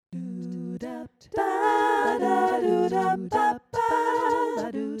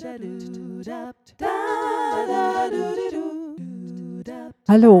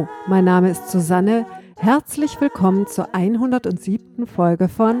Hallo, mein Name ist Susanne. Herzlich willkommen zur 107. Folge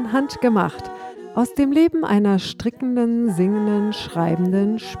von Handgemacht aus dem Leben einer strickenden, singenden,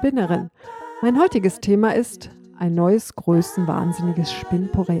 schreibenden Spinnerin. Mein heutiges Thema ist ein neues, größenwahnsinniges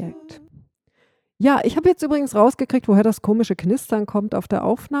Spinnprojekt. Ja, ich habe jetzt übrigens rausgekriegt, woher das komische Knistern kommt auf der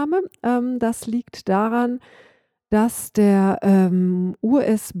Aufnahme. Das liegt daran, dass der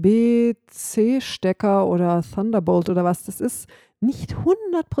USB-C-Stecker oder Thunderbolt oder was das ist, nicht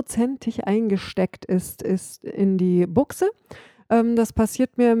hundertprozentig eingesteckt ist in die Buchse. Das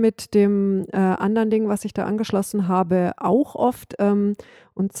passiert mir mit dem anderen Ding, was ich da angeschlossen habe, auch oft.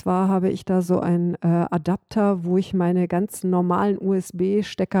 Und zwar habe ich da so einen Adapter, wo ich meine ganzen normalen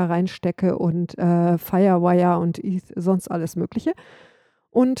USB-Stecker reinstecke und Firewire und sonst alles Mögliche.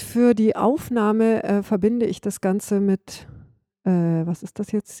 Und für die Aufnahme verbinde ich das Ganze mit, was ist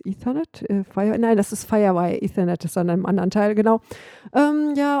das jetzt? Ethernet? Nein, das ist Firewire. Ethernet ist an einem anderen Teil, genau.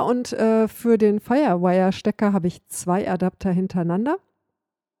 Ja, und für den Firewire-Stecker habe ich 2 Adapter hintereinander.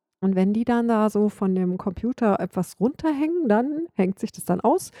 Und wenn die dann da so von dem Computer etwas runterhängen, dann hängt sich das dann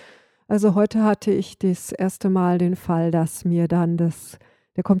aus. Also heute hatte ich das erste Mal den Fall, dass mir dann der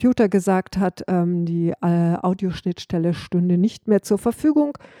Computer gesagt hat, die Audioschnittstelle stünde nicht mehr zur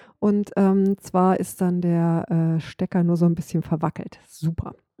Verfügung. Und zwar ist dann der Stecker nur so ein bisschen verwackelt.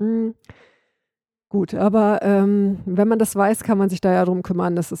 Super. Gut, aber wenn man das weiß, kann man sich da ja drum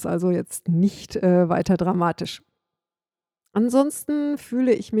kümmern. Das ist also jetzt nicht weiter dramatisch. Ansonsten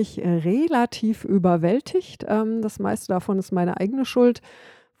fühle ich mich relativ überwältigt. Das meiste davon ist meine eigene Schuld.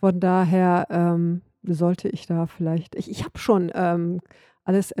 Von daher sollte ich da vielleicht, ich habe schon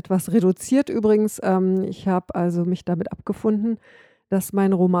alles etwas reduziert übrigens. Ich habe also mich damit abgefunden, dass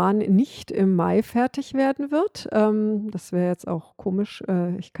mein Roman nicht im Mai fertig werden wird. Das wäre jetzt auch komisch.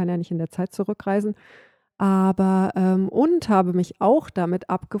 Ich kann ja nicht in der Zeit zurückreisen. Aber und habe mich auch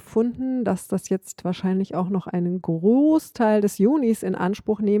damit abgefunden, dass das jetzt wahrscheinlich auch noch einen Großteil des Junis in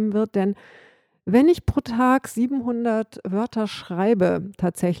Anspruch nehmen wird. Denn wenn ich pro Tag 700 Wörter schreibe,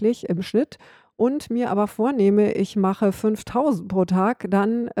 tatsächlich im Schnitt, und mir aber vornehme, ich mache 5000 pro Tag,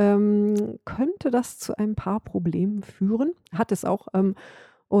 dann könnte das zu ein paar Problemen führen. Hat es auch.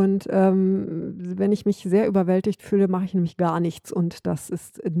 Und wenn ich mich sehr überwältigt fühle, mache ich nämlich gar nichts. Und das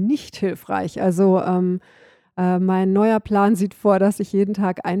ist nicht hilfreich. Also mein neuer Plan sieht vor, dass ich jeden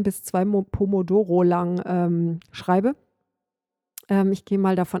Tag 1 bis 2 Pomodoro lang schreibe. Ich gehe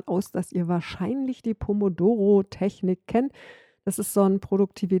mal davon aus, dass ihr wahrscheinlich die Pomodoro-Technik kennt. Das ist so ein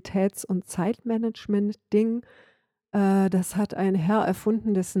Produktivitäts- und Zeitmanagement-Ding. Das hat ein Herr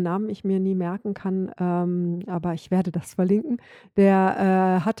erfunden, dessen Namen ich mir nie merken kann, aber ich werde das verlinken.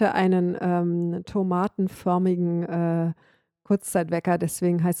 Der hatte einen tomatenförmigen Kurzzeitwecker,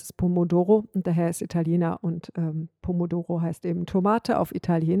 deswegen heißt es Pomodoro und der Herr ist Italiener und Pomodoro heißt eben Tomate auf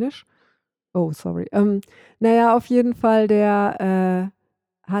Italienisch. Oh, sorry. Naja, auf jeden Fall, der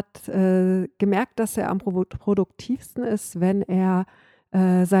hat gemerkt, dass er am produktivsten ist, wenn er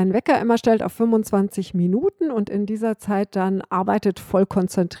seinen Wecker immer stellt auf 25 Minuten und in dieser Zeit dann arbeitet voll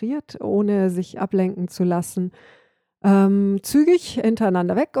konzentriert, ohne sich ablenken zu lassen. Zügig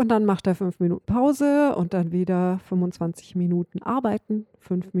hintereinander weg und dann macht er 5 Minuten Pause und dann wieder 25 Minuten arbeiten,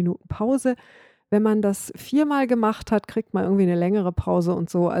 5 Minuten Pause. Wenn man das 4-mal gemacht hat, kriegt man irgendwie eine längere Pause und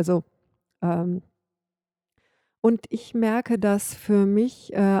so. Also und ich merke, dass für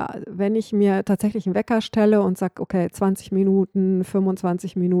mich, wenn ich mir tatsächlich einen Wecker stelle und sage, okay, 20 Minuten,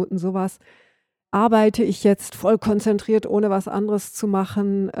 25 Minuten, sowas, arbeite ich jetzt voll konzentriert, ohne was anderes zu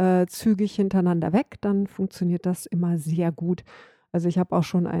machen, zügig hintereinander weg, dann funktioniert das immer sehr gut. Also ich habe auch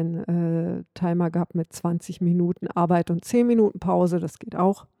schon einen Timer gehabt mit 20 Minuten Arbeit und 10 Minuten Pause, das geht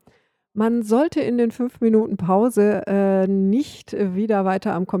auch. Man sollte in den 5 Minuten Pause nicht wieder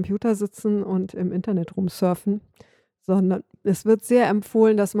weiter am Computer sitzen und im Internet rumsurfen, sondern es wird sehr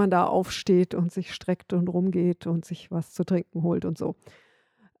empfohlen, dass man da aufsteht und sich streckt und rumgeht und sich was zu trinken holt und so.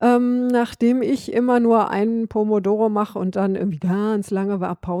 Nachdem ich immer nur einen Pomodoro mache und dann irgendwie ganz lange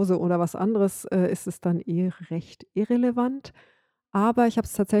Pause oder was anderes, ist es dann recht irrelevant. Aber ich habe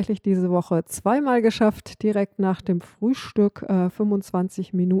es tatsächlich diese Woche 2-mal geschafft, direkt nach dem Frühstück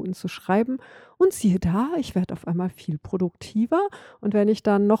 25 Minuten zu schreiben. Und siehe da, ich werde auf einmal viel produktiver. Und wenn ich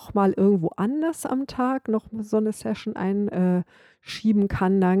dann noch mal irgendwo anders am Tag noch so eine Session einschieben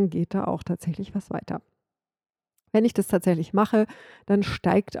kann, dann geht da auch tatsächlich was weiter. Wenn ich das tatsächlich mache, dann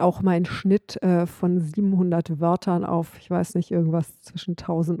steigt auch mein Schnitt von 700 Wörtern auf, ich weiß nicht, irgendwas zwischen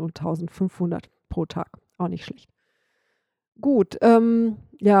 1000 und 1500 pro Tag. Auch nicht schlecht. Gut,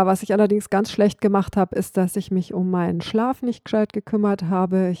 ja, was ich allerdings ganz schlecht gemacht habe, ist, dass ich mich um meinen Schlaf nicht gescheit gekümmert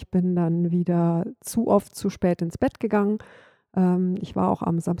habe. Ich bin dann wieder zu oft zu spät ins Bett gegangen. Ich war auch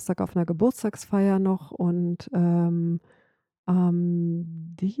am Samstag auf einer Geburtstagsfeier noch und, am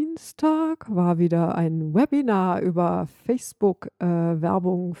Dienstag war wieder ein Webinar über Facebook,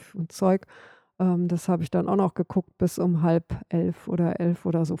 Werbung und Zeug. Das habe ich dann auch noch geguckt bis um 10:30 oder 11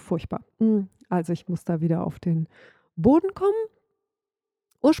 oder so, furchtbar. Also, ich muss da wieder auf den Boden kommen.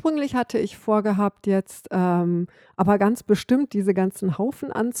 Ursprünglich hatte ich vorgehabt, jetzt, aber ganz bestimmt diese ganzen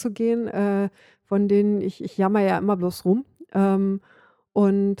Haufen anzugehen, von denen ich jammere ja immer bloß rum,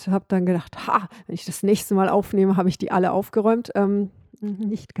 und habe dann gedacht: „Ha, wenn ich das nächste Mal aufnehme, habe ich die alle aufgeräumt.“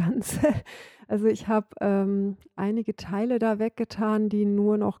 nicht ganz. Also, ich habe, einige Teile da weggetan, die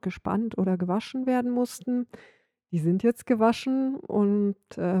nur noch gespannt oder gewaschen werden mussten. Die sind jetzt gewaschen und,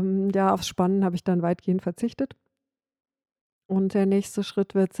 ja, aufs Spannen habe ich dann weitgehend verzichtet. Und der nächste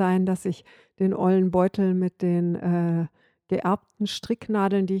Schritt wird sein, dass ich den ollen Beutel mit den, geerbten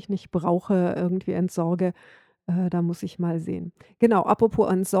Stricknadeln, die ich nicht brauche, irgendwie entsorge. Da muss ich mal sehen. Genau, apropos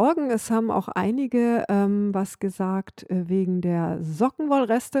entsorgen, es haben auch einige, was gesagt, wegen der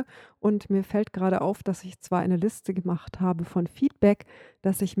Sockenwollreste. Und mir fällt gerade auf, dass ich zwar eine Liste gemacht habe von Feedback,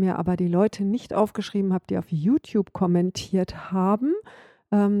 dass ich mir aber die Leute nicht aufgeschrieben habe, die auf YouTube kommentiert haben.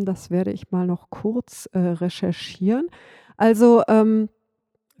 Das werde ich mal noch kurz, recherchieren. Also,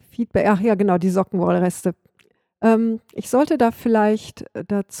 Feedback, ach ja, genau, die Sockenwollreste. Ich sollte da vielleicht,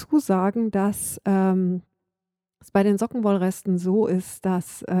 dazu sagen, dass, es bei den Sockenwollresten so ist,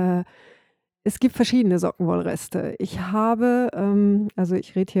 dass, es gibt verschiedene Sockenwollreste. Ich habe, also,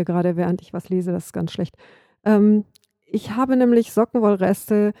 ich rede hier gerade, während ich was lese, das ist ganz schlecht. Ähm, Ich habe nämlich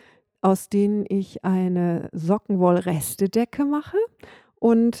Sockenwollreste, aus denen ich eine Sockenwollrestedecke mache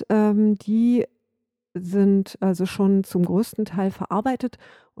und, die sind also schon zum größten Teil verarbeitet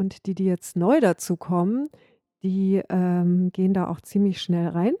und die jetzt neu dazukommen, die, gehen da auch ziemlich schnell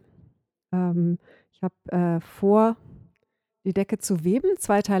rein. Ich habe, vor, die Decke zu weben.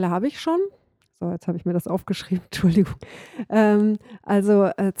 2 Teile habe ich schon. So, jetzt habe ich mir das aufgeschrieben, Entschuldigung. Also,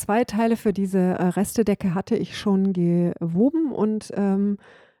 2 Teile für diese, Restedecke hatte ich schon gewoben und,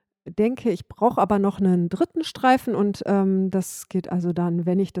 denke, ich brauche aber noch einen dritten Streifen und, das geht also dann,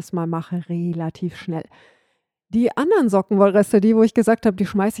 wenn ich das mal mache, relativ schnell. Die anderen Sockenwollreste, die, wo ich gesagt habe, die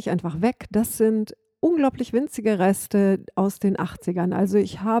schmeiße ich einfach weg, das sind unglaublich winzige Reste aus den 80ern. Also,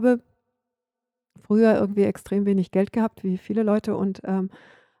 ich habe früher irgendwie extrem wenig Geld gehabt, wie viele Leute und,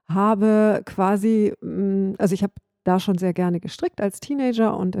 habe quasi also, ich habe da schon sehr gerne gestrickt als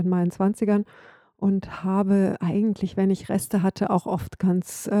Teenager und in meinen Zwanzigern und habe eigentlich, wenn ich Reste hatte, auch oft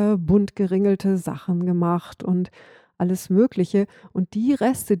ganz, bunt geringelte Sachen gemacht und alles Mögliche. Und die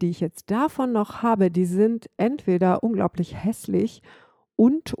Reste, die ich jetzt davon noch habe, die sind entweder unglaublich hässlich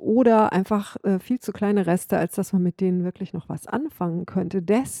und oder einfach, viel zu kleine Reste, als dass man mit denen wirklich noch was anfangen könnte.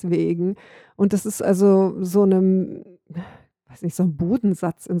 Deswegen, und das ist also so 'ne, weiß nicht, so 'n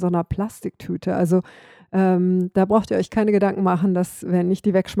Bodensatz in so 'ner Plastiktüte. Also, da braucht ihr euch keine Gedanken machen, dass, wenn ich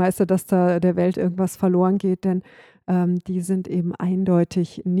die wegschmeiße, dass da der Welt irgendwas verloren geht, denn, die sind eben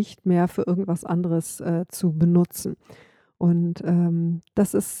eindeutig nicht mehr für irgendwas anderes, zu benutzen. Und,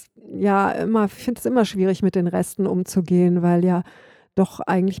 das ist ja immer, ich finde es immer schwierig, mit den Resten umzugehen, weil ja doch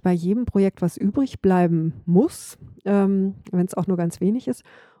eigentlich bei jedem Projekt was übrig bleiben muss, wenn es auch nur ganz wenig ist.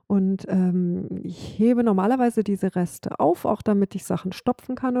 Und, ich hebe normalerweise diese Reste auf, auch damit ich Sachen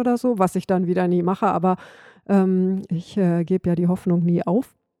stopfen kann oder so, was ich dann wieder nie mache, aber, ich, gebe ja die Hoffnung nie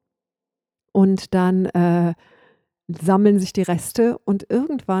auf. Und dann, sammeln sich die Reste und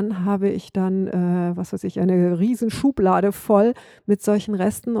irgendwann habe ich dann, was weiß ich, eine riesen Schublade voll mit solchen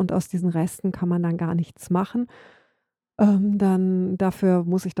Resten und aus diesen Resten kann man dann gar nichts machen. Dann dafür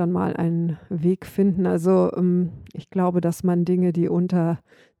muss ich dann mal einen Weg finden. Also, ich glaube, dass man Dinge, die unter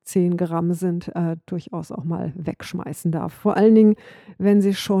 10 Gramm sind, durchaus auch mal wegschmeißen darf. Vor allen Dingen, wenn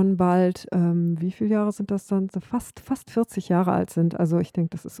sie schon bald, wie viele Jahre sind das dann? So fast 40 Jahre alt sind. Also, ich denke,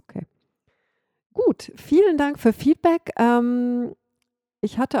 das ist okay. Gut, vielen Dank für Feedback.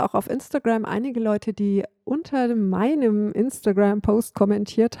 Ich hatte auch auf Instagram einige Leute, die unter meinem Instagram-Post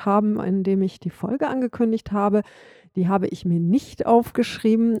kommentiert haben, in dem ich die Folge angekündigt habe. Die habe ich mir nicht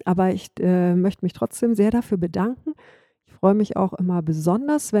aufgeschrieben, aber ich, möchte mich trotzdem sehr dafür bedanken. Ich freue mich auch immer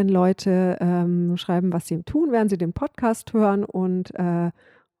besonders, wenn Leute, schreiben, was sie tun, während sie den Podcast hören und,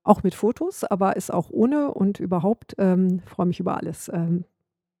 auch mit Fotos, aber ist auch ohne und überhaupt, freue mich über alles.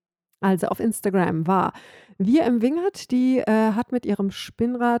 Also auf Instagram war Wir im Wingert, die, hat mit ihrem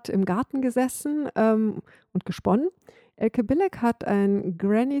Spinnrad im Garten gesessen, und gesponnen. Elke Billeck hat ein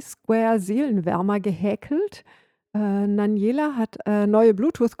Granny Square Seelenwärmer gehäkelt. Daniela hat, neue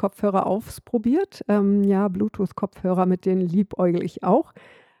Bluetooth-Kopfhörer ausprobiert. Ja, Bluetooth-Kopfhörer, mit denen liebäugle ich auch.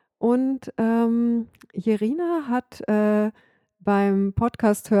 Und, Jerina hat, beim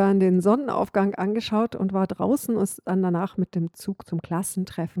Podcast hören den Sonnenaufgang angeschaut und war draußen und ist dann danach mit dem Zug zum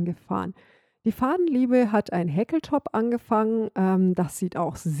Klassentreffen gefahren. Die Fadenliebe hat ein Häkeltop angefangen, das sieht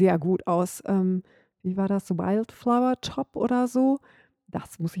auch sehr gut aus. Wie war das? Wildflower Top oder so?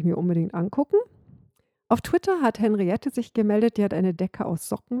 Das muss ich mir unbedingt angucken. Auf Twitter hat Henriette sich gemeldet, die hat eine Decke aus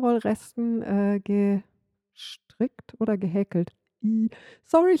Sockenwollresten, gestrickt oder gehäkelt.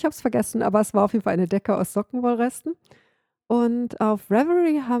 Sorry, ich habe es vergessen, aber es war auf jeden Fall eine Decke aus Sockenwollresten. Und auf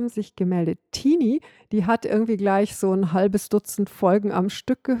Reverie haben sich gemeldet Tini, die hat irgendwie gleich so ein halbes Dutzend Folgen am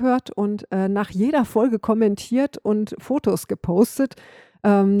Stück gehört und, nach jeder Folge kommentiert und Fotos gepostet.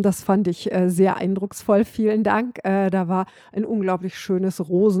 Das fand ich, sehr eindrucksvoll. Vielen Dank. Da war ein unglaublich schönes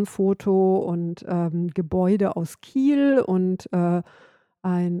Rosenfoto und, Gebäude aus Kiel und,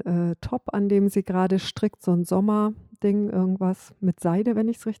 ein, Top, an dem sie gerade strickt, so ein Sommerding, irgendwas mit Seide, wenn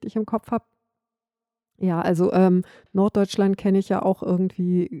ich es richtig im Kopf habe. Ja, also, Norddeutschland kenne ich ja auch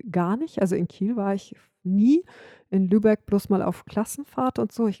irgendwie gar nicht. Also, in Kiel war ich nie, in Lübeck bloß mal auf Klassenfahrt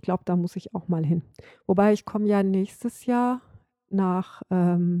und so. Ich glaube, da muss ich auch mal hin. Wobei ich komme ja nächstes Jahr nach,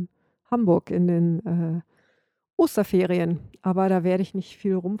 Hamburg in den, Osterferien, aber da werde ich nicht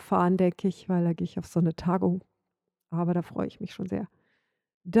viel rumfahren, denke ich, weil da gehe ich auf so eine Tagung, aber da freue ich mich schon sehr.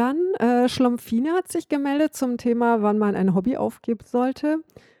 Dann, Schlumpfine hat sich gemeldet zum Thema, wann man ein Hobby aufgeben sollte.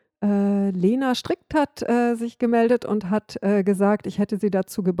 Lena Strickt hat, sich gemeldet und hat, gesagt, ich hätte sie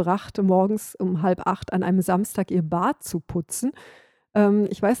dazu gebracht, morgens um 7:30 an einem Samstag ihr Bad zu putzen.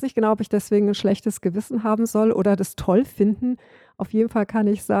 Ich weiß nicht genau, ob ich deswegen ein schlechtes Gewissen haben soll oder das toll finden. Auf jeden Fall kann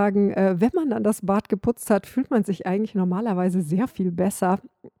ich sagen, wenn man dann das Bad geputzt hat, fühlt man sich eigentlich normalerweise sehr viel besser.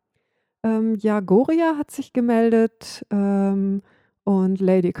 Ja, Goria hat sich gemeldet, und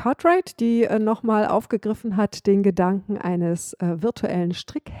Lady Cartwright, die, noch mal aufgegriffen hat den Gedanken eines, virtuellen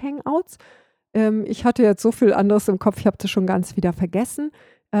Strick-Hangouts. Ich hatte jetzt so viel anderes im Kopf, ich habe das schon ganz wieder vergessen,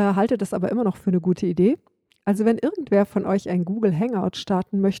 halte das aber immer noch für eine gute Idee. Also, wenn irgendwer von euch ein Google Hangout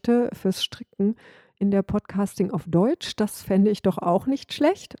starten möchte fürs Stricken in der Podcasting auf Deutsch, das fände ich doch auch nicht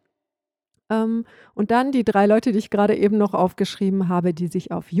schlecht. Und dann die 3 Leute, die ich gerade eben noch aufgeschrieben habe, die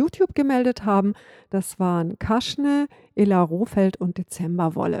sich auf YouTube gemeldet haben. Das waren Kaschne, Ella Rohfeld und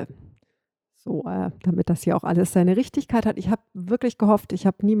Dezemberwolle. So, damit das hier auch alles seine Richtigkeit hat. Ich habe wirklich gehofft, ich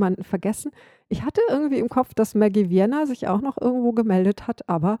habe niemanden vergessen. Ich hatte irgendwie im Kopf, dass Maggie Vienna sich auch noch irgendwo gemeldet hat,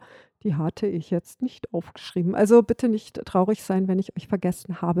 aber die hatte ich jetzt nicht aufgeschrieben. Also bitte nicht traurig sein, wenn ich euch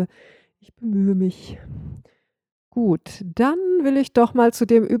vergessen habe. Ich bemühe mich. Gut, dann will ich doch mal zu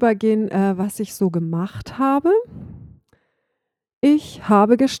dem übergehen, was ich so gemacht habe. Ich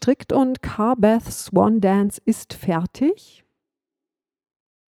habe gestrickt und Carbeth Swan Dance ist fertig.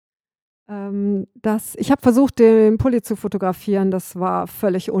 Ich habe versucht, den Pulli zu fotografieren. Das war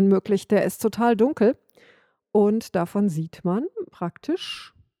völlig unmöglich. Der ist total dunkel und davon sieht man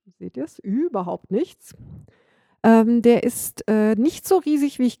praktisch, seht ihr es, überhaupt nichts. Der ist, nicht so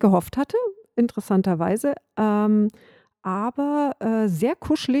riesig, wie ich gehofft hatte, interessanterweise, aber, sehr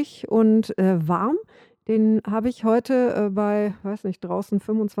kuschelig und, warm. Den habe ich heute, bei, weiß nicht, draußen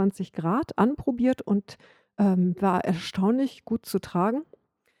 25 Grad anprobiert und, war erstaunlich gut zu tragen.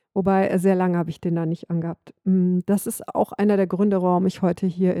 Wobei, sehr lange habe ich den da nicht angehabt. Das ist auch einer der Gründe, warum ich heute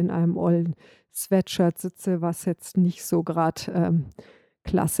hier in einem ollen Sweatshirt sitze, was jetzt nicht so grad,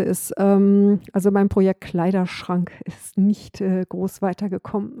 klasse ist. Also mein Projekt Kleiderschrank ist nicht, groß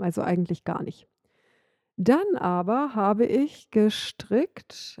weitergekommen, also eigentlich gar nicht. Dann aber habe ich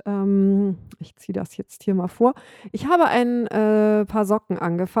gestrickt, ich ziehe das jetzt hier mal vor. Ich habe ein, Paar Socken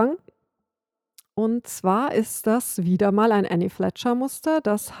angefangen. Und zwar ist das wieder mal ein Annie Fletcher Muster.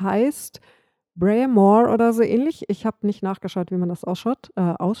 Das heißt Braemore oder so ähnlich. Ich habe nicht nachgeschaut, wie man das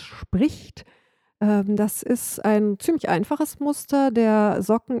ausspricht. Das ist ein ziemlich einfaches Muster. Der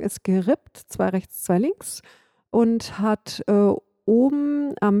Socken ist gerippt, 2 rechts, 2 links und hat,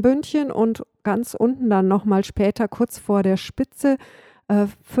 oben am Bündchen und ganz unten dann noch mal später kurz vor der Spitze,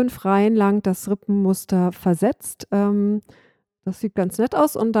 5 Reihen lang das Rippenmuster versetzt. Das sieht ganz nett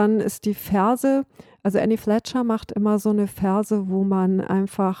aus und dann ist die Ferse, also Annie Fletcher macht immer so eine Ferse, wo man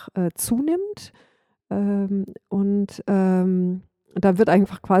einfach, zunimmt, und, da wird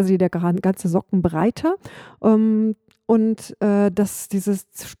einfach quasi der ganze Socken breiter, und, dieses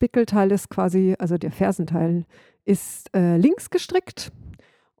Spickelteil ist quasi, also der Fersenteil ist, links gestrickt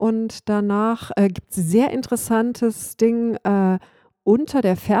und danach, gibt's sehr interessantes Ding, unter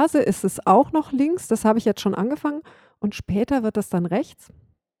der Ferse ist es auch noch links, das habe ich jetzt schon angefangen und später wird das dann rechts.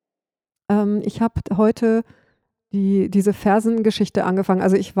 Ich habe heute diese Fersengeschichte angefangen.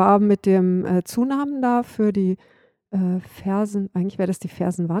 Also, ich war mit dem, Zunahmen da für die, Fersen, eigentlich wäre das die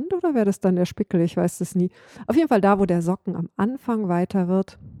Fersenwand oder wäre das dann der Spickel? Ich weiß es nie. Auf jeden Fall da, wo der Socken am Anfang weiter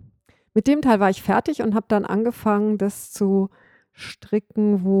wird. Mit dem Teil war ich fertig und habe dann angefangen, das zu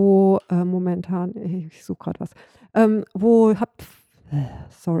stricken, wo, momentan ich suche gerade was, wo habe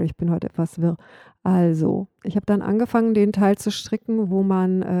sorry, ich bin heute etwas wirr. Also, ich habe dann angefangen, den Teil zu stricken, wo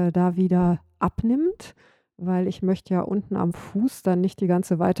man, da wieder abnimmt, weil ich möchte ja unten am Fuß dann nicht die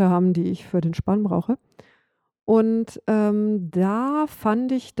ganze Weite haben, die ich für den Spann brauche. Und, da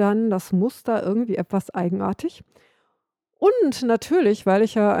fand ich dann das Muster irgendwie etwas eigenartig. Und natürlich, weil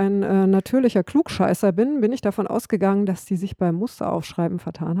ich ja ein, natürlicher Klugscheißer bin, bin ich davon ausgegangen, dass die sich beim Musteraufschreiben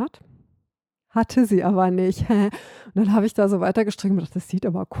vertan hat. Hatte sie aber nicht. Und dann habe ich da so weitergestrichen und gedacht: „Das sieht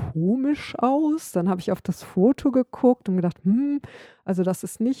aber komisch aus.“ Dann habe ich auf das Foto geguckt und gedacht: also das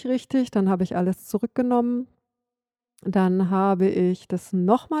ist nicht richtig.“ Dann habe ich alles zurückgenommen. Dann habe ich das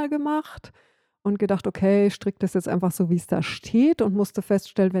noch mal gemacht und gedacht: „Okay, ich stricke das jetzt einfach so, wie es da steht“, und musste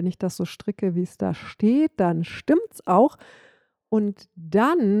feststellen, wenn ich das so stricke, wie es da steht, dann stimmt's auch. Und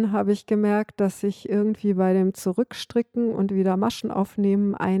dann habe ich gemerkt, dass ich irgendwie bei dem Zurückstricken und wieder Maschen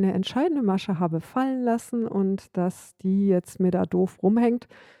aufnehmen eine entscheidende Masche habe fallen lassen und dass die jetzt mir da doof rumhängt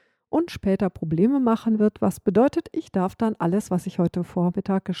und später Probleme machen wird, was bedeutet, ich darf dann alles, was ich heute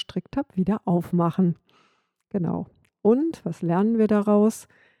Vormittag gestrickt habe, wieder aufmachen. Genau. Und was lernen wir daraus?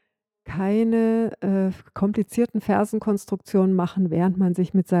 Keine, komplizierten Fersenkonstruktionen machen, während man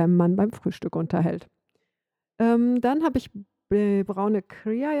sich mit seinem Mann beim Frühstück unterhält. Dann habe ich braune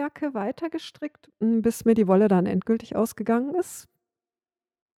Kriajacke weitergestrickt, bis mir die Wolle dann endgültig ausgegangen ist.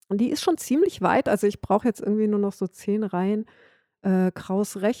 Und die ist schon ziemlich weit, also ich brauche jetzt irgendwie nur noch so 10 Reihen,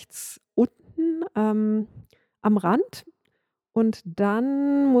 kraus rechts unten, am Rand, und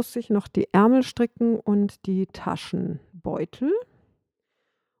dann muss ich noch die Ärmel stricken und die Taschenbeutel.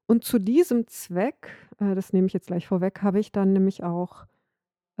 Und zu diesem Zweck, das nehme ich jetzt gleich vorweg, habe ich dann nämlich auch,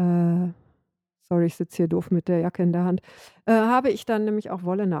 äh sorry, ich sitze hier doof mit der Jacke in der Hand, habe ich dann nämlich auch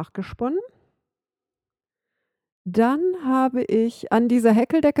Wolle nachgesponnen. Dann habe ich an dieser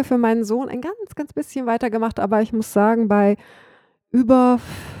Häkeldecke für meinen Sohn ein ganz, ganz bisschen weitergemacht, aber ich muss sagen, bei über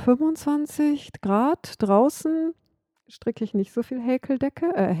 25 Grad draußen stricke ich nicht so viel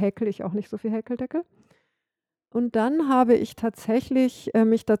Häkeldecke häkle ich auch nicht so viel Häkeldecke. Und dann habe ich tatsächlich,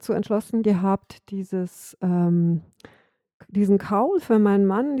 mich dazu entschlossen gehabt, diesen Kaul für meinen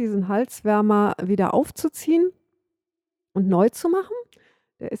Mann, diesen Halswärmer wieder aufzuziehen und neu zu machen.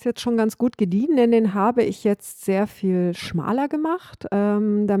 Der ist jetzt schon ganz gut gediehen, denn den habe ich jetzt sehr viel schmaler gemacht,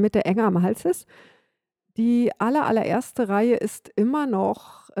 damit der enger am Hals ist. Die allererste Reihe ist immer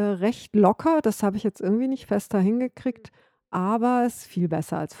noch, recht locker. Das habe ich jetzt irgendwie nicht fester hingekriegt, aber ist viel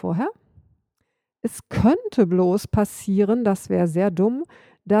besser als vorher. Es könnte bloß passieren, das wäre sehr dumm,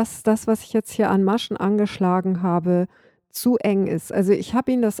 dass das, was ich jetzt hier an Maschen angeschlagen habe, zu eng ist. Also, ich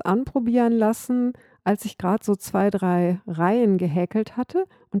habe ihn das anprobieren lassen, als ich grad so 2, 3 Reihen gehäkelt hatte,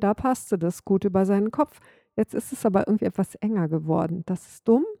 und da passte das gut über seinen Kopf. Jetzt ist es aber irgendwie etwas enger geworden. Das ist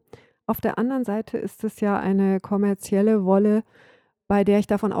dumm. Auf der anderen Seite ist es ja eine kommerzielle Wolle, bei der ich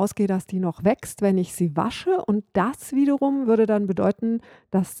davon ausgehe, dass die noch wächst, wenn ich sie wasche, und das wiederum würde dann bedeuten,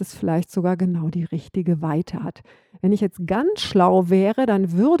 dass das vielleicht sogar genau die richtige Weite hat. Wenn ich jetzt ganz schlau wäre,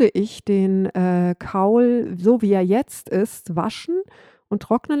 dann würde ich den, Kaul, so wie er jetzt ist, waschen und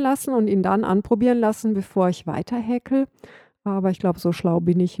trocknen lassen und ihn dann anprobieren lassen, bevor ich weiter häkle. Aber ich glaube, so schlau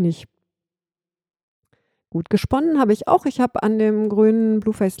bin ich nicht. Gut, gesponnen habe ich auch. Ich habe an dem grünen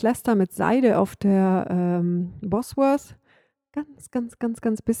Blueface Leicester mit Seide auf der, Bosworth ganz, ganz, ganz,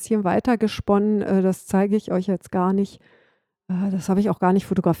 ganz bisschen weiter gesponnen. Das zeige ich euch jetzt gar nicht. Das habe ich auch gar nicht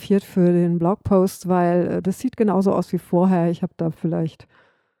fotografiert für den Blogpost, weil, das sieht genauso aus wie vorher. Ich habe da vielleicht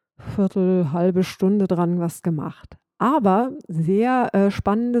halbe Stunde dran was gemacht. Aber sehr,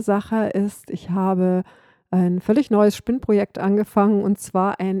 spannende Sache ist, ich habe ein völlig neues Spinnprojekt angefangen, und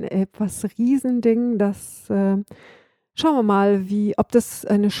zwar ein etwas Riesending, das, schauen wir mal, ob das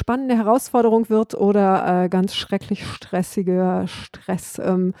eine spannende Herausforderung wird oder, ganz schrecklich stressiger Stress.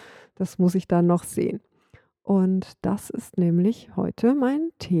 Das muss ich dann noch sehen. Und das ist nämlich heute mein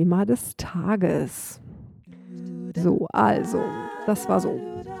Thema des Tages. So, also, das war so.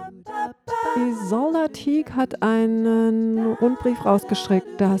 Die Soldatik hat einen Rundbrief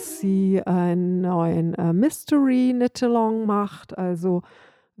rausgeschickt, dass sie einen neuen, Mystery Knit-Along macht, also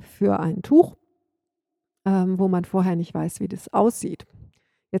für ein Tuch, wo man vorher nicht weiß, wie das aussieht.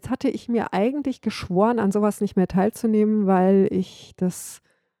 Jetzt hatte ich mir eigentlich geschworen, an sowas nicht mehr teilzunehmen, weil ich das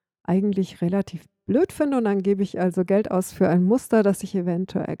eigentlich relativ blöd finde, und dann gebe ich also Geld aus für ein Muster, das ich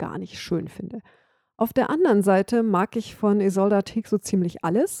eventuell gar nicht schön finde. Auf der anderen Seite mag ich von Isolde Teak so ziemlich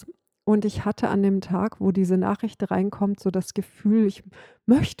alles. Und ich hatte an dem Tag, wo diese Nachricht reinkommt, so das Gefühl, ich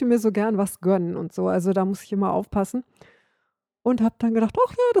möchte mir so gern was gönnen und so. Also da muss ich immer aufpassen. Und habe dann gedacht: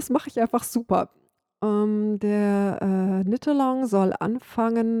 „Ach ja, das mache ich einfach super.“ Der Knit-Along soll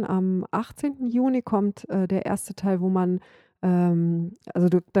anfangen am 18. Juni kommt, der erste Teil, wo man also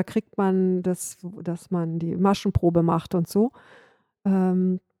da kriegt man das, dass man die Maschenprobe macht und so.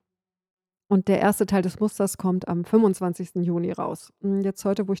 Ähm, und der erste Teil des Musters kommt am 25. Juni raus. Jetzt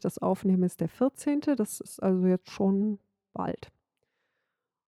heute, wo ich das aufnehme, ist der 14. Das ist also jetzt schon bald.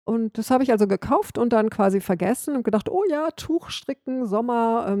 Und das habe ich also gekauft und dann quasi vergessen und gedacht: „Oh ja, Tuch stricken,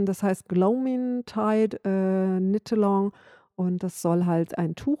 Sommer“, das heißt Gloaming Tide, Knit-Along, und das soll halt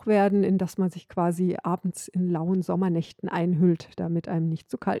ein Tuch werden, in das man sich quasi abends in lauen Sommernächten einhüllt, damit einem nicht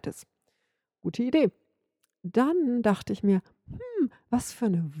zu kalt ist. Gute Idee. Dann dachte ich mir: „Was für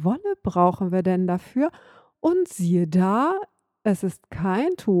eine Wolle brauchen wir denn dafür?“ Und siehe da, es ist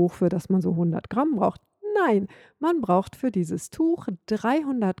kein Tuch, für das man so 100 Gramm braucht. Nein, man braucht für dieses Tuch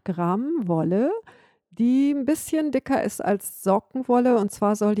 300 Gramm Wolle, die ein bisschen dicker ist als Sockenwolle, und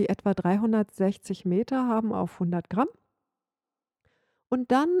zwar soll die etwa 360 Meter haben auf 100 Gramm.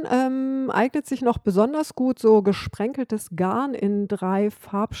 Und dann, eignet sich noch besonders gut so gesprenkeltes Garn in 3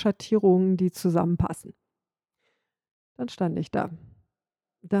 Farbschattierungen, die zusammenpassen. Dann stand ich da.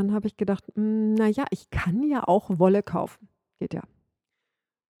 Dann habe ich gedacht: „Na ja, ich kann ja auch Wolle kaufen. Geht ja.“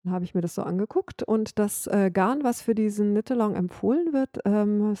 Dann habe ich mir das so angeguckt, und das, Garn, was für diesen Knit-Along empfohlen wird,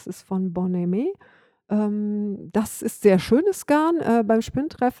 es ist von Bonnet. Das ist sehr schönes Garn. Beim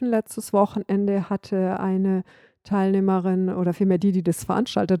Spinntreffen letztes Wochenende hatte eine Teilnehmerin, oder vielmehr die, die das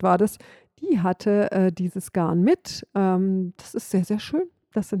veranstaltet war das, die hatte, dieses Garn mit. Das ist sehr, sehr schön.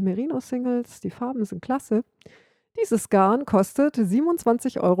 Das sind Merino-Singles, die Farben sind klasse. Dieses Garn kostet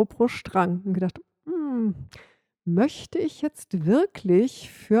 27 € pro Strang. Und gedacht: „Hm, möchte ich jetzt wirklich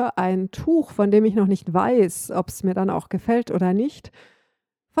für ein Tuch, von dem ich noch nicht weiß, ob es mir dann auch gefällt oder nicht,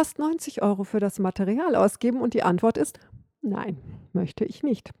 fast 90 € für das Material ausgeben?“ Und die Antwort ist: „Nein, möchte ich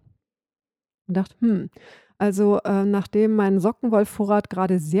nicht.“ Und dachte: Also, nachdem mein Sockenwollvorrat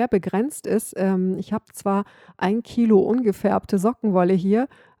gerade sehr begrenzt ist, ich habe zwar 1 Kilo ungefärbte Sockenwolle hier,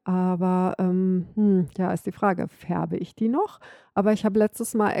 aber, ja, ist die Frage, färbe ich die noch? Aber ich habe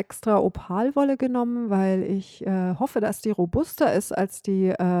letztes Mal extra Opalwolle genommen, weil ich, hoffe, dass die robuster ist als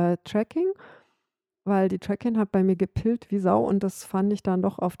die, Tracking, weil die Tracking hat bei mir gepillt wie Sau, und das fand ich dann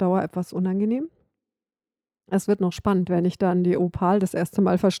doch auf Dauer etwas unangenehm. Es wird noch spannend, wenn ich dann die Opal das erste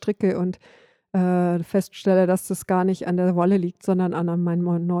Mal verstricke und feststelle, dass das gar nicht an der Wolle liegt, sondern an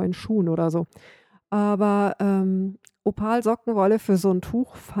meinen neuen Schuhen oder so. Aber, Opal-Sockenwolle für so 'n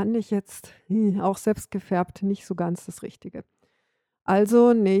Tuch fand ich jetzt, auch selbst gefärbt, nicht so ganz das Richtige.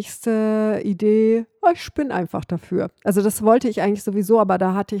 Also, nächste Idee: Ich spinne einfach dafür. Also, das wollte ich eigentlich sowieso, aber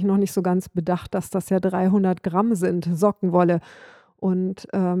da hatte ich noch nicht so ganz bedacht, dass das ja 300 Gramm sind, Sockenwolle. Und,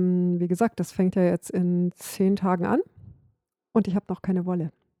 wie gesagt, das fängt ja jetzt in 10 Tagen an, und ich habe noch keine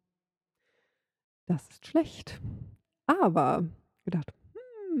Wolle. Das ist schlecht. Aber gedacht: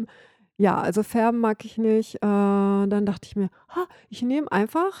 „Hm, ja, also färben mag ich nicht.“ Dann dachte ich mir: ich nehme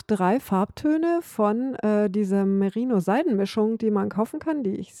einfach 3 Farbtöne von, dieser Merino-Seidenmischung, die man kaufen kann,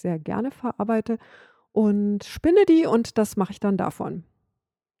 die ich sehr gerne verarbeite, und spinne die, und das mache ich dann davon.“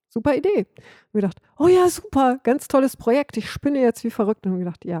 Super Idee. Mir gedacht: „Oh ja, super, ganz tolles Projekt. Ich spinne jetzt wie verrückt.“ Und habe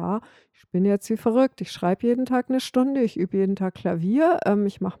gedacht: „Ja, ich spinne jetzt wie verrückt. Ich schreibe jeden Tag 1 Stunde, ich übe jeden Tag Klavier,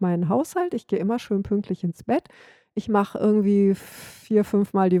 ich mache meinen Haushalt, ich gehe immer schön pünktlich ins Bett. Ich mache irgendwie 4,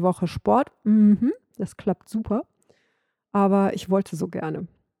 5 Mal die Woche Sport.“ Das klappt super, aber ich wollte so gerne.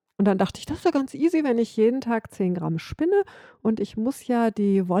 Und dann dachte ich: „Das ist ja ganz easy, wenn ich jeden Tag 10 Gramm spinne, und ich muss ja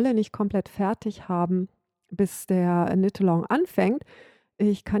die Wolle nicht komplett fertig haben, bis der Knit-Along anfängt.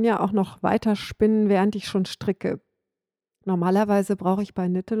 Ich kann ja auch noch weiter spinnen, während ich schon stricke.“ Normalerweise brauche ich bei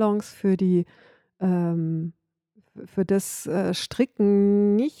Knit-Alongs ähm, für das,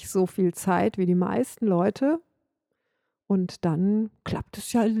 Stricken nicht so viel Zeit wie die meisten Leute, und dann klappt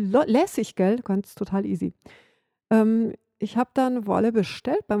es ja lässig, gell? Ganz total easy. Ich habe dann Wolle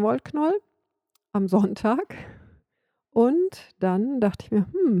bestellt beim Wollknoll am Sonntag, und dann dachte ich mir: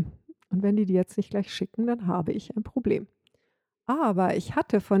 und wenn die jetzt nicht gleich schicken, dann habe ich ein Problem.“ Aber ich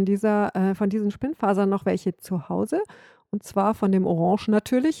hatte von diesen Spinnfasern noch welche zu Hause, und zwar von dem Orange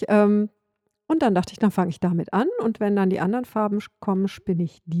natürlich. Und dann dachte ich, dann fange ich damit an, und wenn dann die anderen Farben kommen, spinne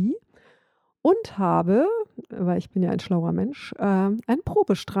ich die, und habe, weil ich bin ja ein schlauer Mensch, einen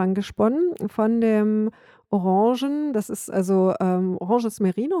Probestrang gesponnen von dem Orangen. Das ist also, oranges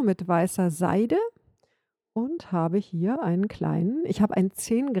Merino mit weißer Seide, und habe hier einen kleinen ich habe einen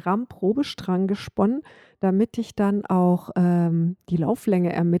 10 Gramm Probestrang gesponnen, damit ich dann auch, die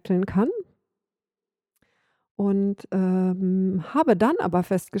Lauflänge ermitteln kann und, habe dann aber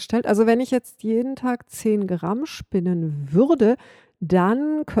festgestellt also, wenn ich jetzt jeden Tag 10 Gramm spinnen würde,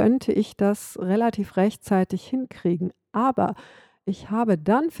 dann könnte ich das relativ rechtzeitig hinkriegen. Aber ich habe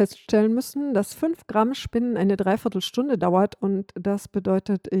dann feststellen müssen, dass 5 Gramm Spinnen eine Dreiviertelstunde dauert und das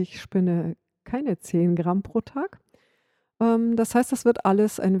bedeutet, ich spinne keine 10 Gramm pro Tag. Das heißt, das wird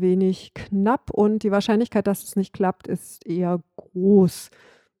alles ein wenig knapp und die Wahrscheinlichkeit, dass es nicht klappt, ist eher groß.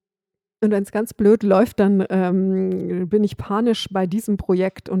 Und wenn es ganz blöd läuft, dann, bin ich panisch bei diesem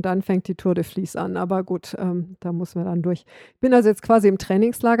Projekt und dann fängt die Tour de Flies an. Aber gut, da muss man dann durch. Ich bin also jetzt quasi im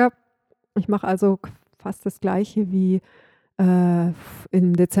Trainingslager. Ich mache also fast das Gleiche wie,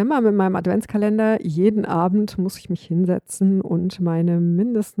 im Dezember mit meinem Adventskalender. Jeden Abend muss ich mich hinsetzen und meine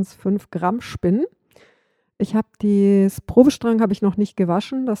mindestens 5 Gramm spinnen. Ich habe das Probestrang habe ich noch nicht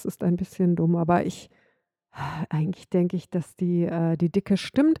gewaschen. Das ist ein bisschen dumm, aber eigentlich denke ich, dass die Dicke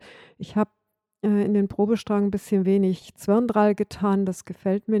stimmt. Ich habe, in den Probestrang 'n bisschen wenig Zwirndrall getan. Das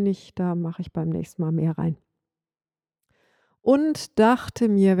gefällt mir nicht. Da mache ich beim nächsten Mal mehr rein. Und dachte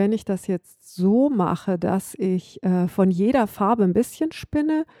mir, wenn ich das jetzt so mache, dass ich, von jeder Farbe ein bisschen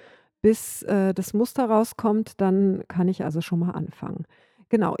spinne, bis, das Muster rauskommt, dann kann ich also schon mal anfangen.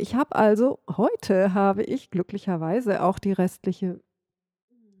 Genau, ich habe also heute habe ich glücklicherweise auch die restlichen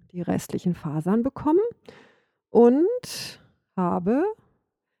Fasern bekommen und habe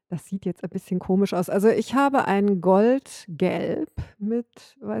das sieht jetzt ein bisschen komisch aus. Also, ich habe ein Goldgelb mit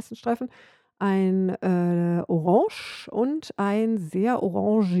weißen Streifen, ein, Orange und ein sehr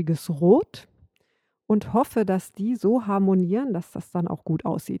orangiges Rot und hoffe, dass die so harmonieren, dass das dann auch gut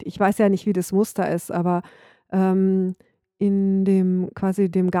aussieht. Ich weiß ja nicht, wie das Muster ist, aber, ähm, in dem quasi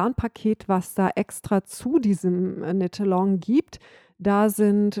dem Garnpaket, was da extra zu diesem, Knit-Along gibt, da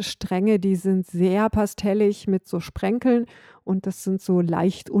sind Stränge, die sind sehr pastellig mit so Sprenkeln und das sind so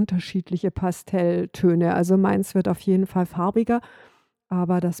leicht unterschiedliche Pastelltöne. Also, meins wird auf jeden Fall farbiger,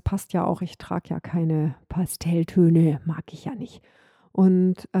 aber das passt ja auch. Ich trage ja keine Pastelltöne, mag ich ja nicht.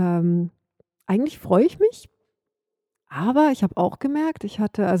 Und, eigentlich freue ich mich, aber ich habe auch gemerkt, ich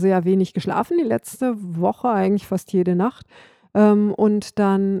hatte also ja wenig geschlafen die letzte Woche, eigentlich fast jede Nacht. Und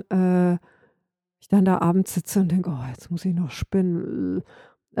dann, ich dann da abends sitze und denke: „Oh, jetzt muss ich noch spinnen."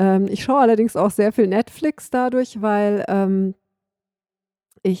 Ich schaue allerdings auch sehr viel Netflix dadurch, weil,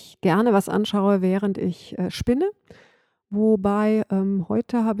 ich gerne was anschaue, während ich, spinne. Wobei,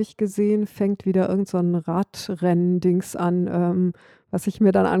 heute habe ich gesehen, fängt wieder irgend so 'n Radrennen-Dings an, was ich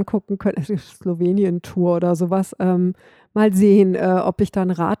mir dann angucken könnte Slowenien-Tour oder so was. Mal sehen, ob ich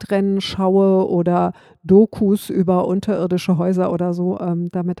dann Radrennen schaue oder Dokus über unterirdische Häuser oder so.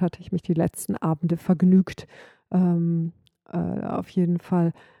 Damit hatte ich mich die letzten Abende vergnügt. Auf jeden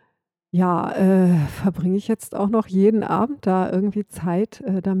Fall, ja, verbringe ich jetzt auch noch jeden Abend da irgendwie Zeit,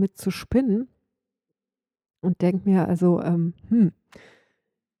 damit zu spinnen und denke mir also,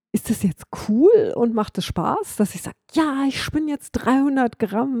 ist das jetzt cool und macht es Spaß, dass ich sage: „Ja, ich spinne jetzt 300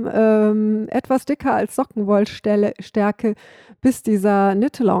 Gramm, etwas dicker als Sockenwollstelle Stärke, bis dieser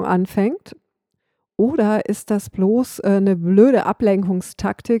Knit-Along anfängt?" Oder ist das bloß, 'ne blöde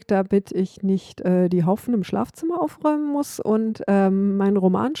Ablenkungstaktik, damit ich nicht, die Haufen im Schlafzimmer aufräumen muss und, meinen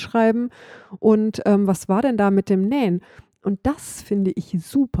Roman schreiben und, was war denn da mit dem Nähen? Und das finde ich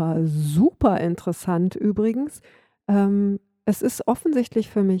super, super interessant übrigens. Es ist offensichtlich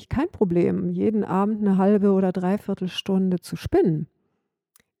für mich kein Problem, jeden Abend 'ne halbe oder Dreiviertelstunde zu spinnen.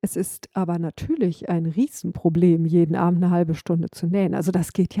 Es ist aber natürlich ein Riesenproblem, jeden Abend 'ne halbe Stunde zu nähen. Also,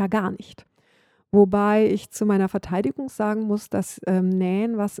 das geht ja gar nicht. Wobei ich zu meiner Verteidigung sagen muss, dass,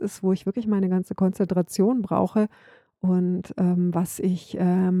 Nähen was ist, wo ich wirklich meine ganze Konzentration brauche und, was ich,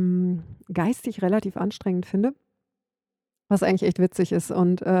 geistig relativ anstrengend finde, was eigentlich echt witzig ist.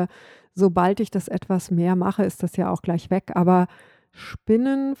 Und, sobald ich das etwas mehr mache, ist das ja auch gleich weg. Aber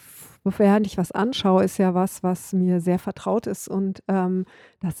Spinnen, während ich was anschaue, ist ja was, was mir sehr vertraut ist und,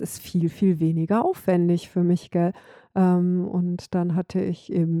 das ist viel, viel weniger aufwendig für mich, gell? Und dann hatte ich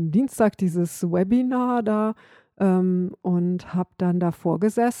eben Dienstag dieses Webinar da, und habe dann davor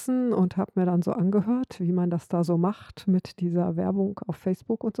gesessen und habe mir dann so angehört, wie man das da so macht mit dieser Werbung auf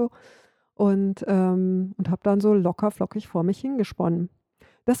Facebook und so und habe dann so locker flockig vor mich hingesponnen.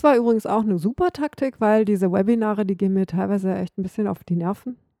 Das war übrigens auch 'ne super Taktik, weil diese Webinare, die gehen mir teilweise echt 'n bisschen auf die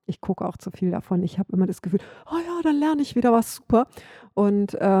Nerven. Ich gucke auch zu viel davon. Ich habe immer das Gefühl: „Oh ja, dann lerne ich wieder was, super."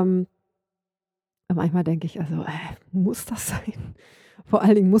 Und, manchmal denke ich also: muss das sein?" Vor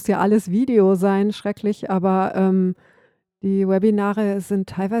allen Dingen muss ja alles Video sein, schrecklich, aber, Die Webinare sind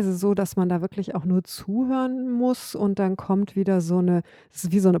teilweise so, dass man da wirklich auch nur zuhören muss und dann kommt wieder es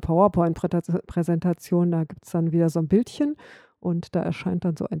ist wie so eine PowerPoint-Präsentation, da gibt's dann wieder so ein Bildchen und da erscheint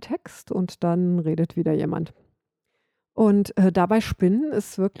dann so ein Text und dann redet wieder jemand. Und, dabei Spinnen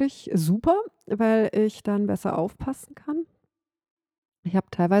ist wirklich super, weil ich dann besser aufpassen kann. Ich habe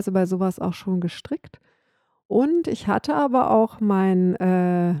teilweise bei sowas auch schon gestrickt und ich hatte aber auch mein,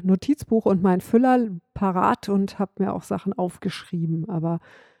 Notizbuch und meinen Füller parat und habe mir auch Sachen aufgeschrieben. Aber,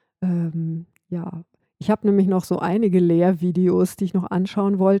 ja, ich habe nämlich noch so einige Lehrvideos, die ich noch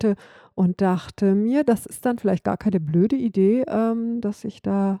anschauen wollte und dachte mir, das ist dann vielleicht gar keine blöde Idee, dass ich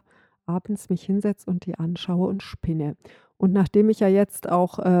da abends mich hinsetze und die anschaue und spinne. Und nachdem ich ja jetzt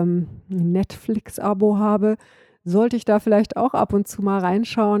auch, 'n Netflix-Abo habe, sollte ich da vielleicht auch ab und zu mal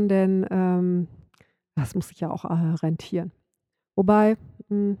reinschauen, denn, das muss sich ja auch, rentieren. Wobei,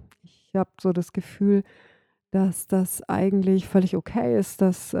 ich habe so das Gefühl, dass das eigentlich völlig okay ist,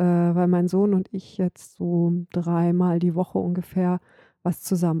 weil mein Sohn und ich jetzt so dreimal die Woche ungefähr was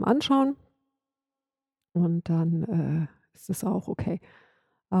zusammen anschauen und dann, ist es auch okay.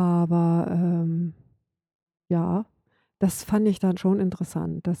 Aber, ja, das fand ich dann schon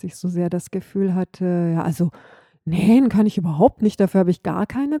interessant, dass ich so sehr das Gefühl hatte, ja, also nähen kann ich überhaupt nicht, dafür habe ich gar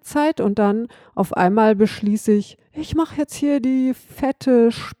keine Zeit und dann auf einmal beschließe ich: „Ich mache jetzt hier die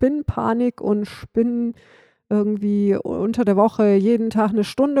fette Spinnpanik und spinne irgendwie unter der Woche jeden Tag eine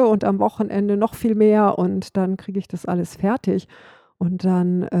Stunde und am Wochenende noch viel mehr und dann kriege ich das alles fertig.“ Und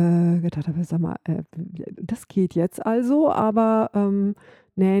dann, gedacht habe: „Sag mal, das geht jetzt also, aber,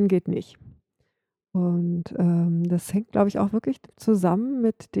 nähen geht nicht.“ Und, das hängt, glaube ich, auch wirklich zusammen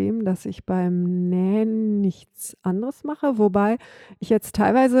mit dem, dass ich beim Nähen nichts anderes mache, wobei ich jetzt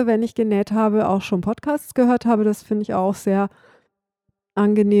teilweise, wenn ich genäht habe, auch schon Podcasts gehört habe. Das finde ich auch sehr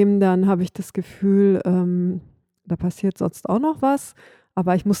angenehm. Dann habe ich das Gefühl, da passiert sonst auch noch was,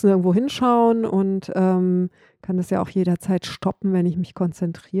 aber ich muss nirgendwo hinschauen und, kann das ja auch jederzeit stoppen, wenn ich mich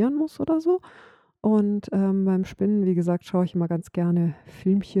konzentrieren muss oder so. Und, beim Spinnen, wie gesagt, schaue ich immer ganz gerne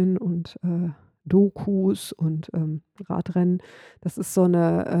Filmchen und, Dokus und, Radrennen. Das ist so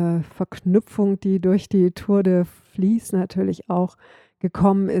eine Verknüpfung, die durch die Tour de Vlies natürlich auch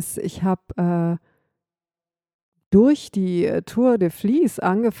gekommen ist. Ich habe, durch die, Tour de Vlies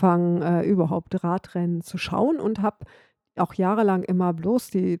angefangen, überhaupt Radrennen zu schauen und habe auch jahrelang immer bloß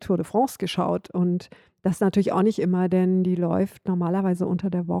die Tour de France geschaut und das natürlich auch nicht immer, denn die läuft normalerweise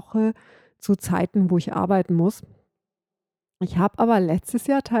unter der Woche zu Zeiten, wo ich arbeiten muss. Ich habe aber letztes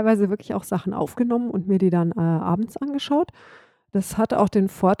Jahr teilweise wirklich auch Sachen aufgenommen und mir die dann, abends angeschaut. Das hat auch den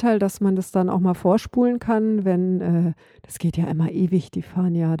Vorteil, dass man das dann auch mal vorspulen kann, wenn das geht ja immer ewig, die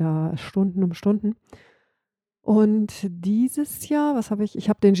fahren ja da Stunden um Stunden. Und dieses Jahr, was habe ich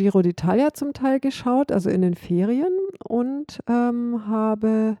habe den Giro d'Italia zum Teil geschaut, also in den Ferien und,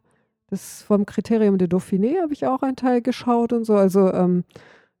 habe das vom Kriterium de Dauphiné habe ich auch einen Teil geschaut und so. Also,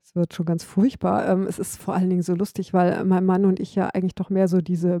 es wird schon ganz furchtbar. Es ist vor allen Dingen so lustig, weil mein Mann und ich ja eigentlich doch mehr so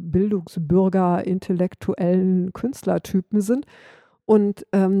diese Bildungsbürger, intellektuellen Künstlertypen sind. Und,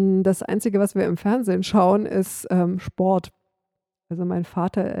 das Einzige, was wir im Fernsehen schauen, ist, Sport. Also, mein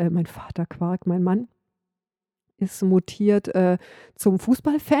Vater Quark, mein Mann ist mutiert, zum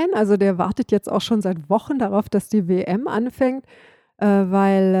Fußballfan. Also, der wartet jetzt auch schon seit Wochen darauf, dass die WM anfängt,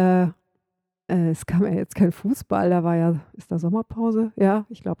 weil, es kam ja jetzt kein Fußball, ist da Sommerpause? Ja,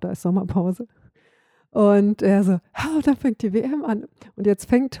 ich glaube, da ist Sommerpause. Und er so: „Ah, dann fängt die WM an.“ Und jetzt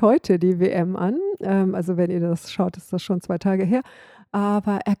fängt heute die WM an. Also, wenn ihr das schaut, ist das schon 2 Tage her.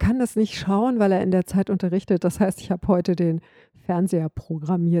 Aber er kann das nicht schauen, weil er in der Zeit unterrichtet. Das heißt, ich habe heute den Fernseher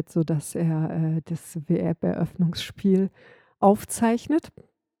programmiert, sodass er, das WM-Eröffnungsspiel aufzeichnet.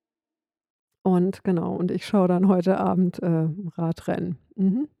 Und genau, und ich schaue dann heute Abend, Radrennen.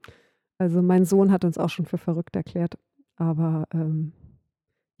 Mhm. Also, mein Sohn hat uns auch schon für verrückt erklärt, aber,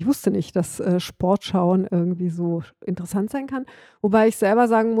 ich wusste nicht, dass, Sportschauen irgendwie so interessant sein kann. Wobei ich selber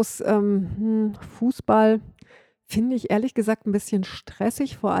sagen muss, Fußball finde ich ehrlich gesagt 'n bisschen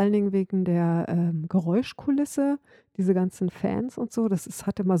stressig, vor allen Dingen wegen der, Geräuschkulisse, diese ganzen Fans und so.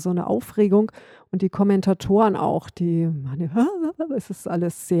 Hat immer so 'ne Aufregung und die Kommentatoren auch, die machen ja es ist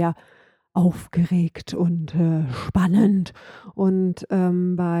alles sehr aufgeregt und, spannend. Und,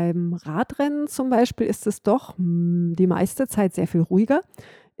 beim Radrennen zum Beispiel ist es doch, die meiste Zeit sehr viel ruhiger.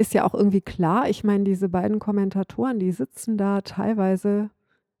 Ist ja auch irgendwie klar. Ich meine, diese beiden Kommentatoren, die sitzen da teilweise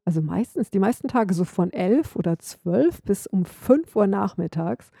also meistens die meisten Tage so von 11 oder 12 bis um 5 Uhr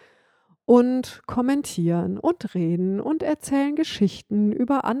nachmittags und kommentieren und reden und erzählen Geschichten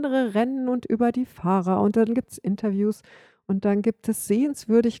über andere Rennen und über die Fahrer und dann gibt's Interviews Und dann gibt es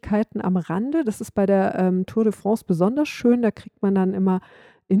Sehenswürdigkeiten am Rande. Das ist bei der Tour de France besonders schön. Da kriegt man dann immer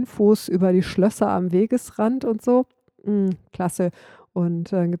Infos über die Schlösser am Wegesrand und so. Klasse.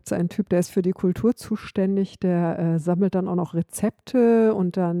 Und dann gibt es einen Typ, der ist für die Kultur zuständig, der sammelt dann auch noch Rezepte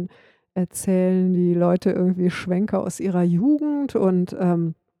und dann erzählen die Leute irgendwie Schwenker aus ihrer Jugend und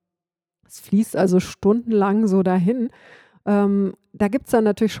es fließt also stundenlang so dahin. Da gibt es dann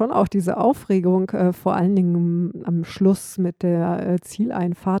natürlich schon auch diese Aufregung, vor allen Dingen am Schluss mit der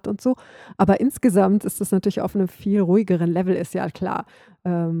Zieleinfahrt und so. Aber insgesamt ist es natürlich auf einem viel ruhigeren Level, ist ja klar.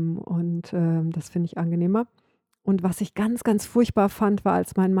 Das finde ich angenehmer. Und was ich ganz, ganz furchtbar fand, war,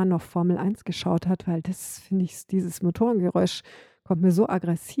 als mein Mann noch Formel 1 geschaut hat, weil das finde ich, dieses Motorengeräusch kommt mir so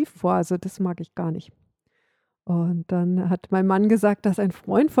aggressiv vor. Also das mag ich gar nicht. Und dann hat mein Mann gesagt, dass ein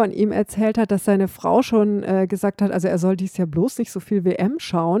Freund von ihm erzählt hat, dass seine Frau schon gesagt hat, also er soll dies Jahr bloß nicht so viel WM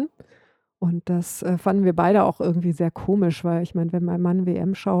schauen. Und das fanden wir beide auch irgendwie sehr komisch, weil ich meine, wenn mein Mann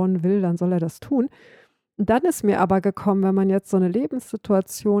WM schauen will, dann soll er das tun. Und dann ist mir aber gekommen, wenn man jetzt so eine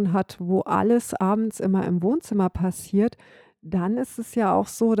Lebenssituation hat, wo alles abends immer im Wohnzimmer passiert, dann ist es ja auch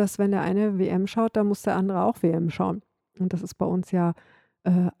so, dass wenn der eine WM schaut, dann muss der andere auch WM schauen. Und das ist bei uns ja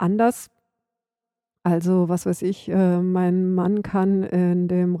anders. Also, was weiß ich, mein Mann kann in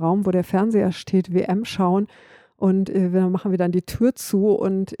dem Raum, wo der Fernseher steht, WM schauen und dann machen wir dann die Tür zu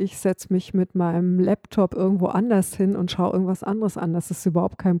und ich setze mich mit meinem Laptop irgendwo anders hin und schaue irgendwas anderes an. Das ist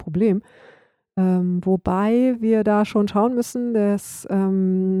überhaupt kein Problem. Wobei wir da schon schauen müssen, dass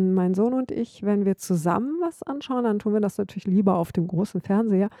mein Sohn und ich, wenn wir zusammen was anschauen, dann tun wir das natürlich lieber auf dem großen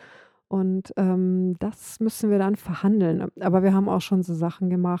Fernseher. Und das müssen wir dann verhandeln. Aber wir haben auch schon so Sachen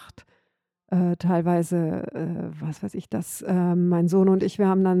gemacht, teilweise, was weiß ich, dass mein Sohn und ich, wir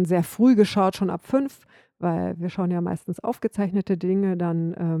haben dann sehr früh geschaut, schon ab 5, weil wir schauen ja meistens aufgezeichnete Dinge,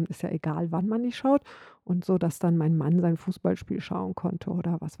 dann ist ja egal, wann man die schaut. Und so, dass dann mein Mann sein Fußballspiel schauen konnte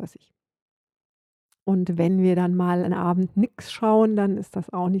oder was weiß ich. Und wenn wir dann mal einen Abend nichts schauen, dann ist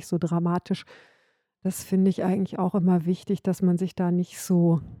das auch nicht so dramatisch. Das finde ich eigentlich auch immer wichtig, dass man sich da nicht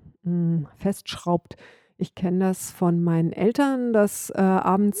so festschraubt. Ich kenne das von meinen Eltern, dass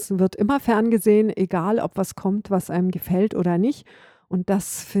abends wird immer ferngesehen, egal ob was kommt, was einem gefällt oder nicht. Und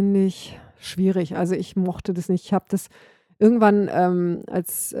das finde ich schwierig. Also ich mochte das nicht. Ich habe das irgendwann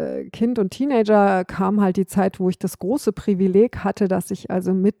als Kind und Teenager kam halt die Zeit, wo ich das große Privileg hatte, dass ich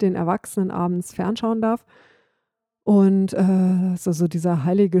also mit den Erwachsenen abends fernschauen darf. Und so dieser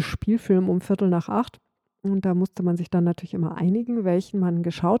heilige Spielfilm um 7:45. Und da musste man sich dann natürlich immer einigen, welchen man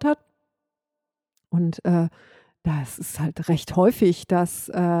geschaut hat. Und das ist halt recht häufig, dass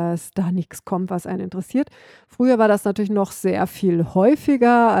es da nichts kommt, was einen interessiert. Früher war das natürlich noch sehr viel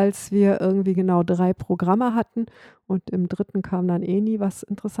häufiger, als wir irgendwie genau 3 Programme hatten und im dritten kam dann eh nie was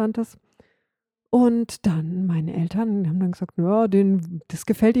Interessantes. Und dann meine Eltern haben dann gesagt: „Ja, das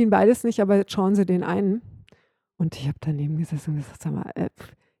gefällt ihnen beides nicht, aber jetzt schauen Sie den einen.“ Und ich habe daneben gesessen und gesagt: „Sag mal,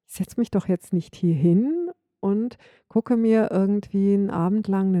 ich setze mich doch jetzt nicht hier hin und gucke mir irgendwie 'n Abend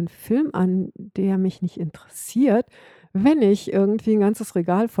lang 'nen Film an, der mich nicht interessiert, wenn ich irgendwie 'n ganzes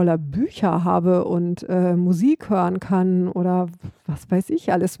Regal voller Bücher habe und Musik hören kann oder was weiß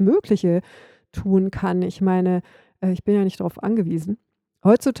ich, alles Mögliche tun kann.“ Ich meine, ich bin ja nicht drauf angewiesen.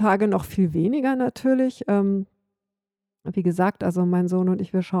 Heutzutage noch viel weniger natürlich. Wie gesagt, also mein Sohn und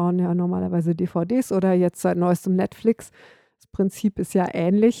ich, wir schauen ja normalerweise DVDs oder jetzt seit Neuestem Netflix. Das Prinzip ist ja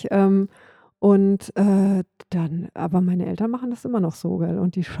ähnlich. Und dann aber meine Eltern machen das immer noch so, gell?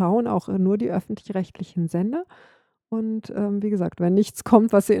 Und die schauen auch nur die öffentlich-rechtlichen Sender. Und wie gesagt, wenn nichts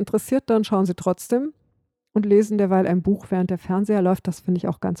kommt, was sie interessiert, dann schauen sie trotzdem und lesen derweil ein Buch, während der Fernseher läuft. Das finde ich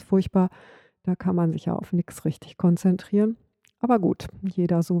auch ganz furchtbar. Da kann man sich ja auf nichts richtig konzentrieren. Aber gut,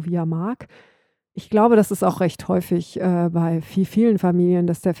 jeder so, wie er mag. Ich glaube, das ist auch recht häufig bei vielen Familien,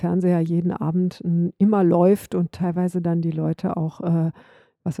 dass der Fernseher jeden Abend immer läuft und teilweise dann die Leute auch,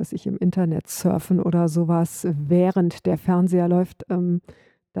 was weiß ich, im Internet surfen oder sowas, während der Fernseher läuft.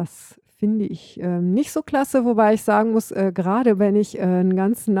 Das finde ich nicht so klasse, wobei ich sagen muss, gerade wenn ich 'n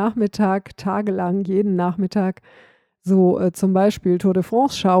ganzen Nachmittag, tagelang, jeden Nachmittag so zum Beispiel Tour de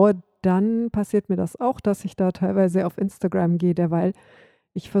France schaue, dann passiert mir das auch, dass ich da teilweise auf Instagram gehe derweil.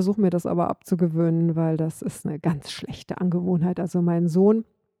 Ich versuche mir das aber abzugewöhnen, weil das ist eine ganz schlechte Angewohnheit. Also, mein Sohn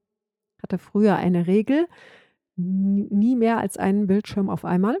hatte früher eine Regel, nie mehr als einen Bildschirm auf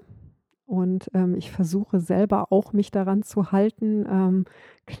einmal. Und ich versuche selber auch, mich daran zu halten,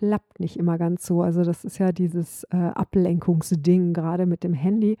 klappt nicht immer ganz so. Also, das ist ja dieses Ablenkungsding, gerade mit dem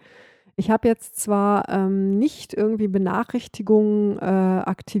Handy. Ich habe jetzt zwar nicht irgendwie Benachrichtigungen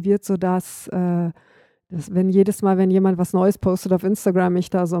aktiviert, sodass wenn jedes Mal, wenn jemand was Neues postet auf Instagram, ich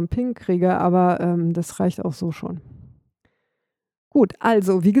da so 'n Ping kriege, aber das reicht auch so schon. Gut,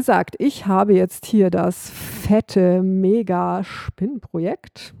 also wie gesagt, ich habe jetzt hier das fette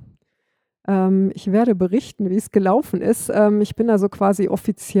Mega-Spinnprojekt. Ich werde berichten, wie es gelaufen ist. Ich bin also quasi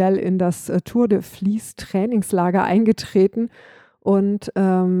offiziell in das Tour de Vlies Trainingslager eingetreten und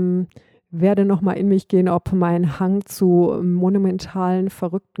werde nochmal in mich gehen, ob mein Hang zu monumentalen,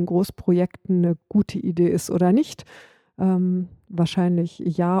 verrückten Großprojekten eine gute Idee ist oder nicht. Wahrscheinlich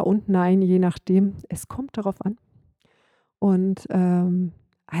ja und nein, je nachdem. Es kommt darauf an. Und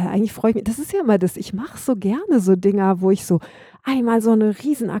eigentlich freue ich mich, das ist ja immer das, ich mache so gerne so Dinger, wo ich so einmal so eine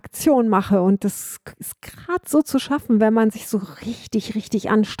Riesenaktion mache und das ist gerade so zu schaffen, wenn man sich so richtig, richtig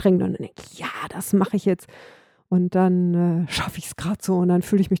anstrengt und dann denke ich, ja, das mache ich jetzt. Und dann schaffe ich es gerade so und dann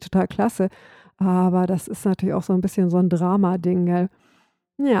fühle ich mich total klasse. Aber das ist natürlich auch so ein bisschen so ein Drama-Ding, gell?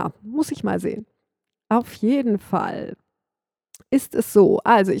 Ja, muss ich mal sehen. Auf jeden Fall ist es so.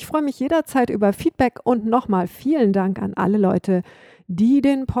 Also, ich freue mich jederzeit über Feedback und nochmal vielen Dank an alle Leute, die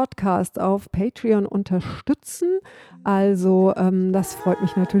den Podcast auf Patreon unterstützen. Also, das freut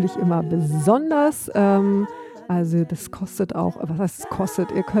mich natürlich immer besonders. Also, das kostet auch, was heißt es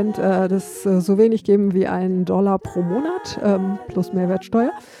kostet? Ihr könnt das so wenig geben wie $1 pro Monat plus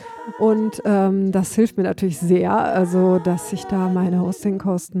Mehrwertsteuer. Und das hilft mir natürlich sehr, also dass ich da meine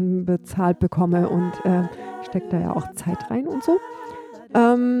Hostingkosten bezahlt bekomme und ich stecke da ja auch Zeit rein und so.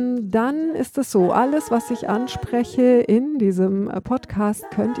 Dann ist es so, alles, was ich anspreche in diesem Podcast,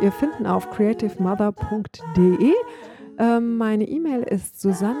 könnt ihr finden auf creativemother.de. Meine E-Mail ist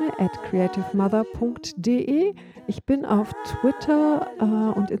susanne@creativemother.de. Ich bin auf Twitter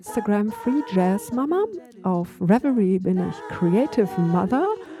und Instagram FreeJazzMama. Auf Reverie bin ich Creative Mother.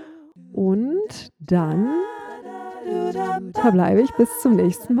 Und dann verbleibe ich bis zum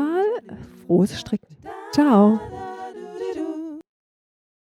nächsten Mal. Frohes Stricken. Ciao.